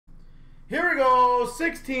Here we go,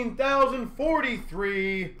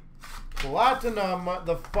 16,043 Platinum,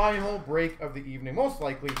 the final break of the evening, most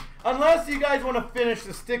likely. Unless you guys want to finish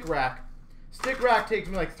the stick rack. Stick rack takes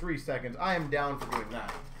me like 3 seconds. I am down for doing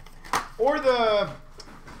that. Or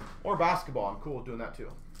basketball. I'm cool with doing that too.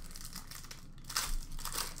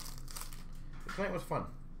 This night was fun.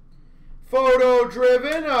 Photo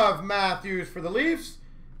driven of Matthews for the Leafs.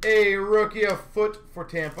 A rookie of Foot for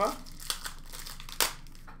Tampa.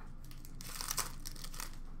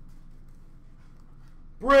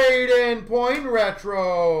 Braden Point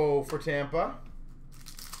retro for Tampa.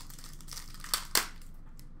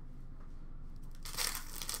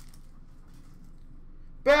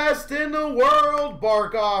 Best in the world,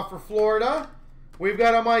 Barkov for Florida. We've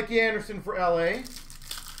got a Mikey Anderson for LA.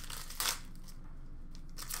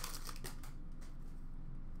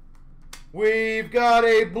 We've got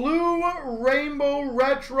a blue rainbow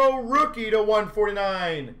retro rookie to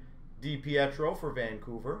 149. DiPietro for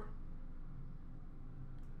Vancouver.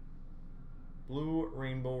 Blue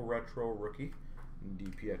rainbow retro rookie.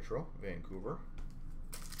 DiPietro, Vancouver.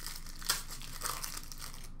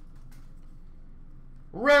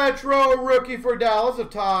 Retro rookie for Dallas of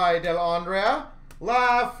Ty Dellandrea.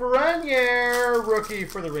 Lafreniere rookie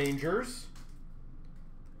for the Rangers.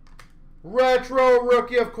 Retro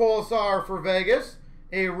rookie of Kolesar for Vegas.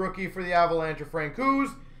 A rookie for the Avalanche of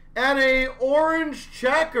Francouz. And a orange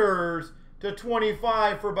checkers to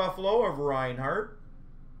 25 for Buffalo of Reinhardt.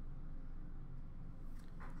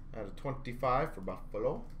 Out of 25 for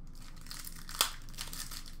Buffalo.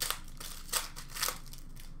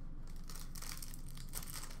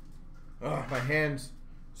 Oh, my hand's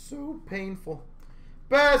so painful.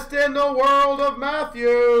 Best in the world of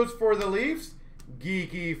Matthews for the Leafs.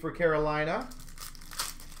 Geeky for Carolina.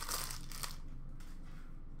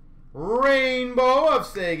 Rainbow of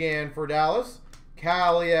Sagan for Dallas.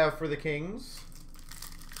 Kaliev for the Kings.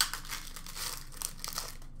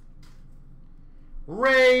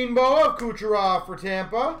 Rainbow of Kucherov for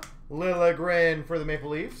Tampa. Liljegren for the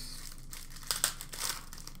Maple Leafs.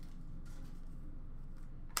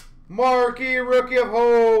 Marquee rookie of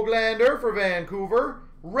Höglander for Vancouver.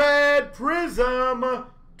 Red Prism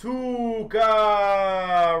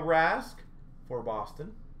Tuukka Rask for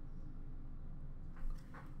Boston.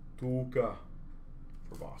 Tuukka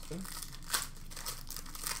for Boston.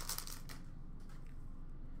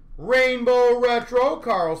 Rainbow retro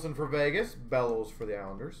Carlson for Vegas. Bellows for the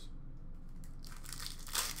Islanders.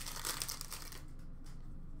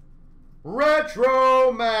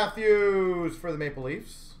 Retro Matthews for the Maple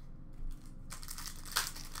Leafs.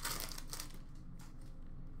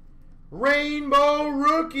 Rainbow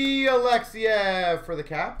rookie Alexiev for the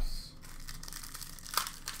Caps.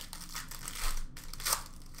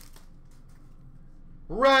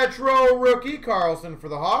 Retro rookie Carlson for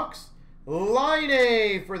the Hawks.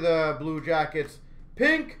 Line for the Blue Jackets.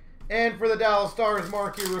 Pink. And for the Dallas Stars,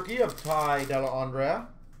 marquee rookie of Ty Dellandrea.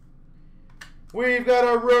 We've got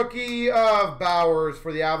a rookie of Bowers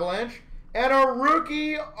for the Avalanche. And a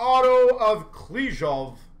rookie auto of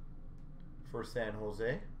Klejov for San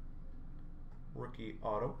Jose. Rookie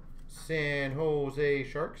auto. San Jose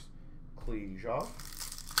Sharks. Klejov.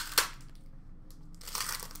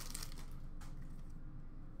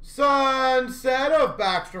 Sunset of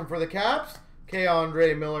Backstrom for the Caps.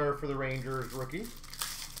 K'Andre Miller for the Rangers, rookie.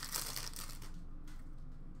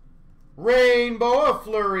 Rainbow of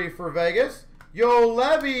Fleury for Vegas. Yo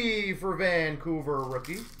Levy for Vancouver,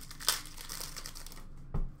 rookie.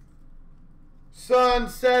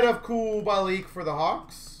 Sunset of Kubalik for the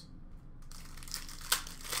Hawks.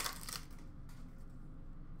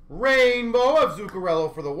 Rainbow of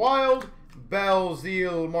Zuccarello for the Wild.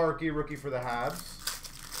 Belzile marquee rookie for the Habs.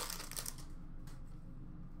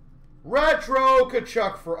 Retro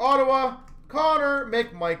Kachuk for Ottawa. Connor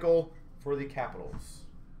McMichael for the Capitals.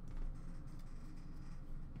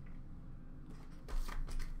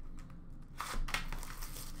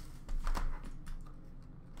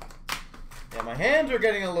 Yeah, my hands are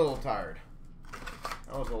getting a little tired.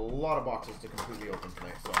 That was a lot of boxes to completely open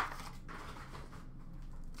tonight, so.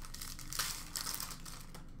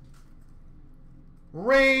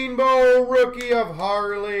 Rainbow rookie of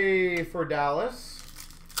Harley for Dallas.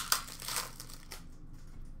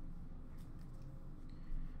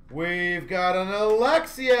 We've got an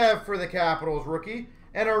Alexiev for the Capitals rookie.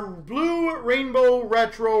 And a blue rainbow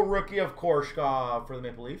retro rookie of Korshkov for the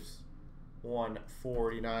Maple Leafs.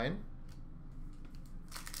 149.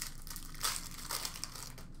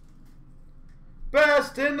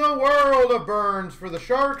 Best in the world of Burns for the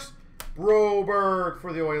Sharks. Broberg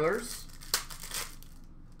for the Oilers.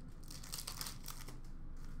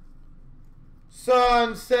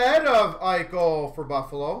 Sunset of Eichel for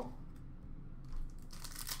Buffalo.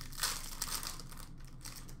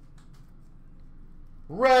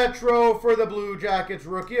 Retro for the Blue Jackets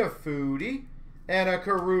rookie of Foodie. And a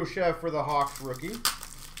Karusha for the Hawks rookie.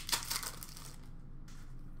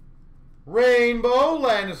 Rainbow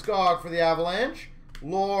Landeskog for the Avalanche.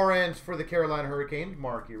 Lawrence for the Carolina Hurricanes,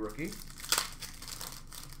 Marquee rookie.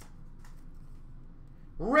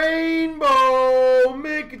 Rainbow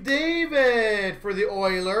McDavid for the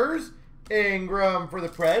Oilers. Ingram for the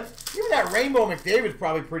Preds. Even that Rainbow McDavid's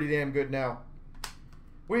probably pretty damn good now.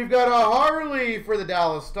 We've got a Harley for the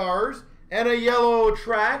Dallas Stars. And a yellow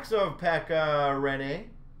tracks of Pekka Rinne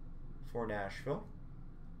for Nashville.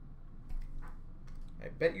 I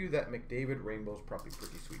bet you that McDavid Rainbow is probably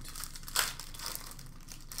pretty sweet.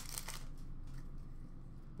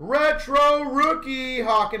 Retro rookie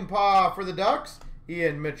Hawk and Paw for the Ducks.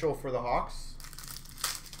 Ian Mitchell for the Hawks.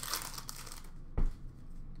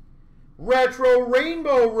 Retro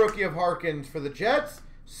rainbow rookie of Harkins for the Jets.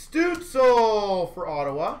 Stützle for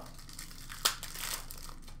Ottawa.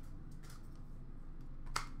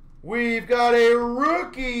 We've got a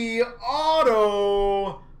rookie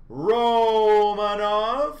auto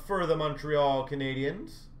Romanov for the Montreal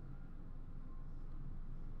Canadiens.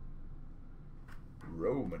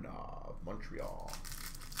 Romanov, Montreal.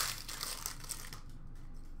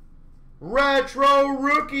 Retro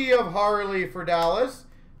rookie of Harley for Dallas.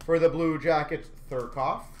 For the Blue Jackets,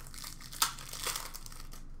 Thurkoff.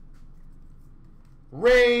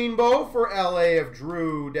 Rainbow for LA of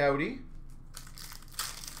Drew Doughty.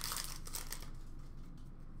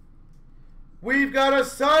 We've got a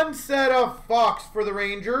sunset of Fox for the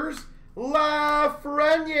Rangers.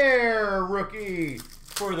 Lafreniere rookie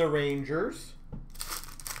for the Rangers.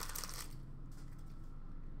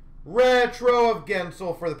 Retro of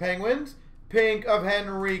Gensel for the Penguins. Pink of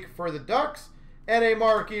Henrique for the Ducks. And a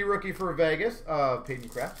marquee rookie for Vegas of Peyton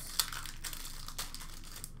Krebs.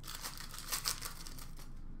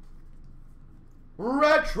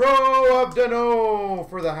 Retro of Dano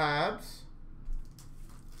for the Habs.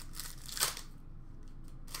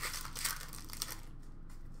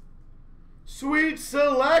 Sweet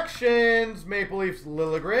Selections, Maple Leafs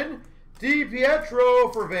Liljegren.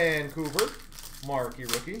 DiPietro for Vancouver, marquee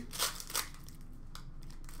rookie.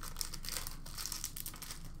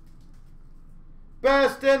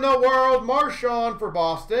 Best in the World, Marchand for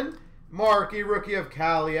Boston. Marquee rookie of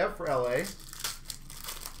Kaliev for LA.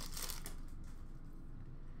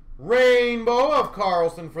 Rainbow of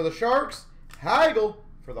Carlson for the Sharks. Heigl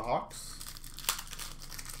for the Hawks.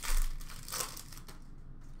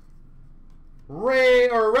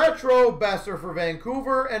 Retro Besser for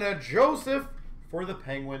Vancouver. And a Joseph for the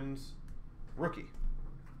Penguins rookie.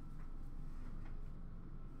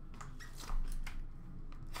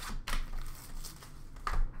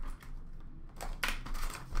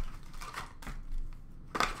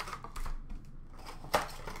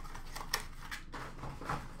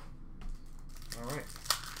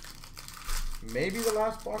 Maybe the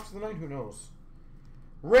last box of the night, who knows?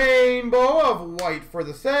 Rainbow of White for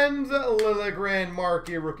the Sens. Liljegren,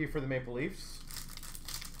 marquee rookie for the Maple Leafs.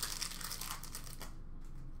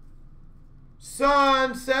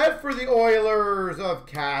 Sunset for the Oilers of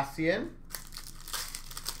Cassian.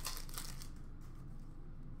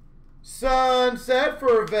 Sunset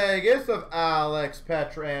for Vegas of Alex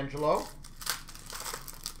Pietrangelo.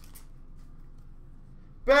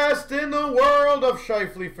 Best in the World of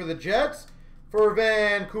Scheifele for the Jets. For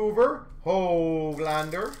Vancouver,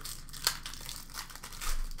 Höglander.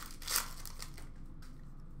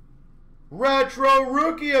 Retro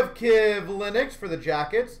rookie of Kivlenieks for the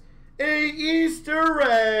Jackets. A Easter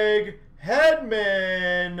egg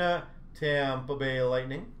Hedman, Tampa Bay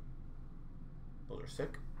Lightning. Those are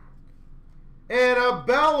sick. And a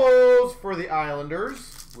Bellows for the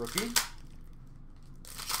Islanders, rookie.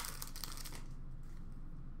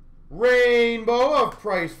 Rainbow of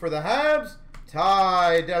Price for the Habs.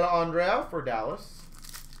 Ty Dellandrea for Dallas.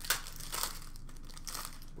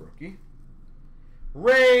 Rookie.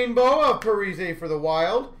 Rainbow of Parise for the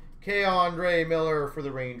Wild. K'Andre Miller for the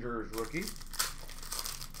Rangers. Rookie.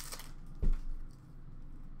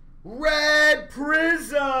 Red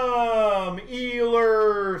Prism.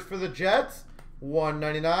 Ehlers for the Jets.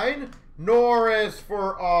 $1.99. Norris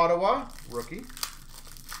for Ottawa. Rookie.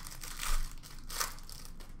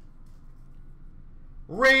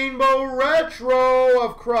 Rainbow Retro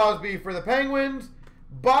of Crosby for the Penguins.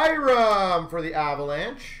 Byram for the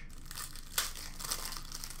Avalanche.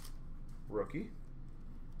 Rookie.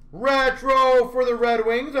 Retro for the Red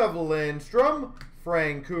Wings of Lindstrom.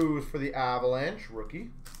 Francouz for the Avalanche. Rookie.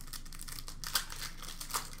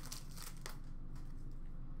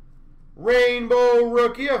 Rainbow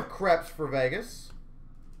rookie of Krebs for Vegas.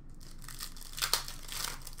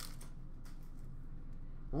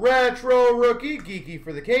 Retro rookie, Geeky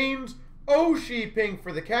for the Canes. Oshie pink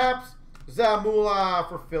for the Caps. Zamula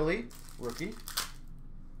for Philly, rookie.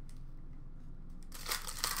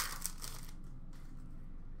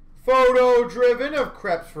 Photo driven of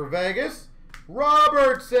Krebs for Vegas.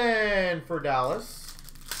 Robertson for Dallas.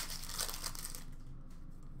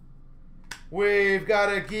 We've got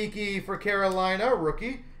a Geeky for Carolina,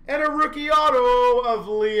 rookie. And a rookie auto of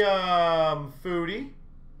Liam Foodie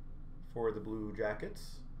for the Blue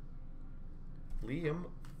Jackets. Liam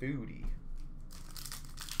Foodie.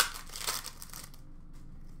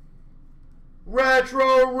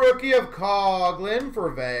 Retro rookie of Coughlin for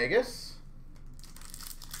Vegas.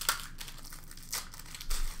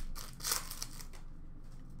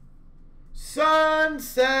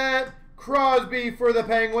 Sunset Crosby for the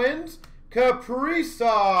Penguins.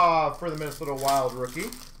 Kaprizov for the Minnesota Wild rookie.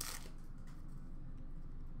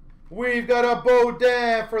 We've got a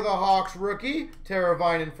Baudin for the Hawks rookie.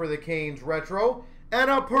 Teravainen for the Canes retro. And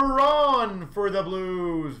a Perron for the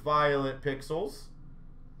Blues Violet Pixels.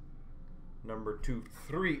 Number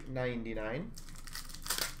 2/399.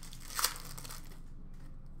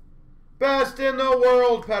 Best in the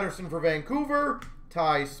world, Pettersson for Vancouver.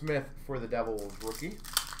 Ty Smith for the Devils rookie.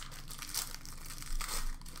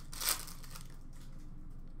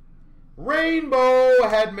 Rainbow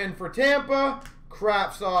Hedman for Tampa.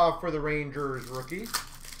 Kravtsov for the Rangers rookie.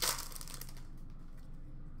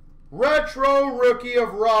 Retro rookie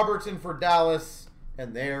of Robertson for Dallas.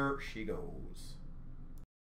 And there she goes.